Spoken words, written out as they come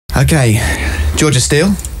Okay, Georgia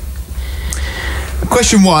Steele.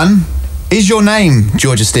 Question 1. Is your name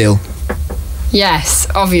Georgia Steele? Yes,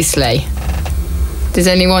 obviously. There's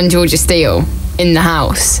only one Georgia Steele in the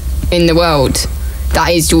house, in the world.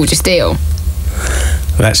 That is Georgia Steele.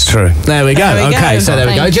 That's true. There we go. Okay, so there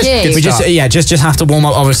we go. Thank you. Just have to warm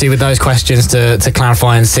up, obviously, with those questions to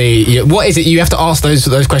clarify and see what is it. You have to ask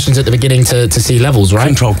those questions at the beginning to see levels, right?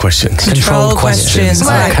 Control questions. Control questions.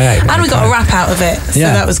 Right. Okay. And we got a rap out of it, so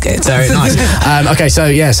that was good. Very nice. Okay, so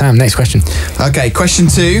yeah, Sam, next question. Okay, question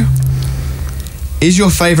 2. Is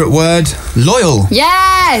your favourite word loyal?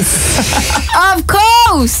 Yes! Of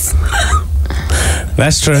course!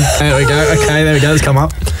 That's true. There we go. Okay, there we go. Let's come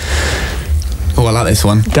up. Oh, I like this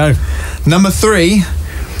one. Go. Number 3.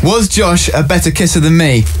 Was Josh a better kisser than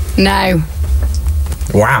me? No.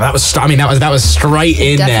 Wow, that was straight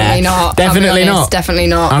in Definitely there. not. Definitely I'll be honest, not. Definitely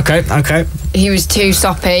not. Okay. He was too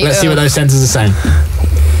soppy. Let's see what those sentences are saying.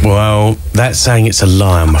 Well, that's saying it's a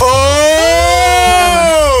lie, I'm afraid.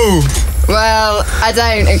 Oh! Well, I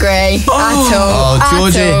don't agree at all. Oh,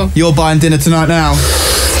 Georgie, At all. you're buying dinner tonight now.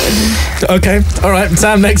 Okay, all right,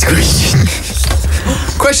 Sam, next question.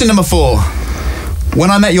 Question number 4. When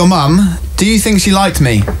I met your mum, do you think she liked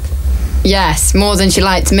me? Yes, more than she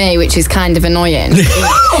liked me, which is kind of annoying.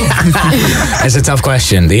 It's a tough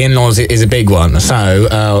question. The in-laws is a big one, so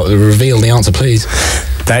reveal the answer, please.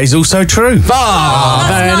 That is also true.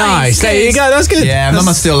 Very nice. There you go. That's good. Yeah,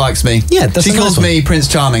 Mama still likes me. Yeah, that's she a nice calls one. me Prince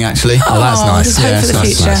Charming, actually. Oh, that's nice. Just hope for the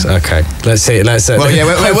future. Nice. Okay, let's see. Let's Well, yeah,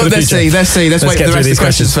 let's see. Let's wait for the rest of the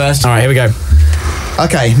questions first. All right, here we go.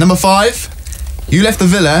 Okay, number 5. You left the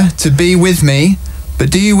villa to be with me, but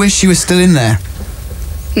do you wish you were still in there?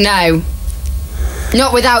 No.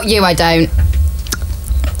 Not without you, I don't.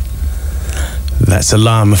 That's a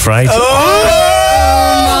lie, I'm afraid.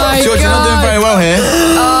 Oh my George, you're not doing very well here.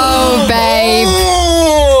 Oh, babe.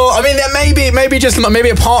 Oh, I mean, there maybe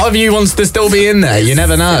a part of you wants to still be in there. You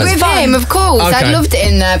never know. With him, of course. Okay. I'd loved it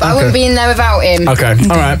in there, but I wouldn't be in there without him. Okay.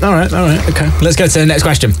 All right. Okay. Let's go to the next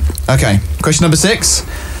question. Okay, question number 6.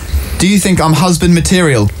 Do you think I'm husband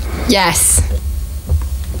material? Yes.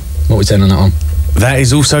 What are we saying on that one? That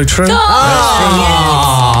is also true.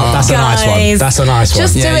 That's a nice one. That's a nice one.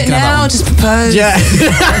 Just do it now. Just propose. Yeah.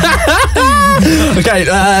 Okay,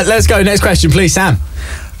 let's go. Next question, please, Sam.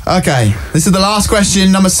 Okay, this is the last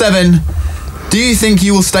question, number 7. Do you think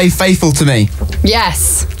you will stay faithful to me?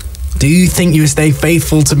 Yes. Do you think you will stay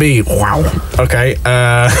faithful to me? Wow. Okay.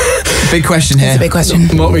 Big question here. It's a big question.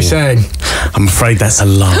 What are we saying? I'm afraid that's a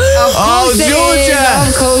lie. Oh, Georgia!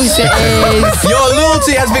 Of course it is. Your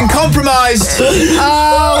loyalty has been compromised.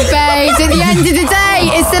 Oh, babes, at the end of the day,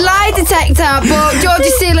 it's the lie detector, but Georgia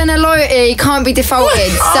Steele and her loyalty can't be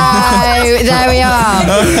defaulted. So, there we are.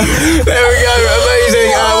 There we go. Amazing.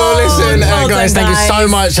 Well, listen, guys, thank you so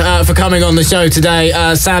much for coming on the show today.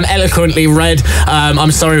 Sam eloquently read.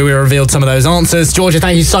 I'm sorry we revealed some of those answers. Georgia,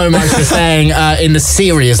 thank you so much for staying in the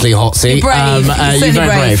seriously hot seat. You're brave. You're very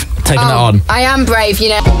brave. Taking that on. I am brave, you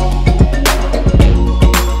know.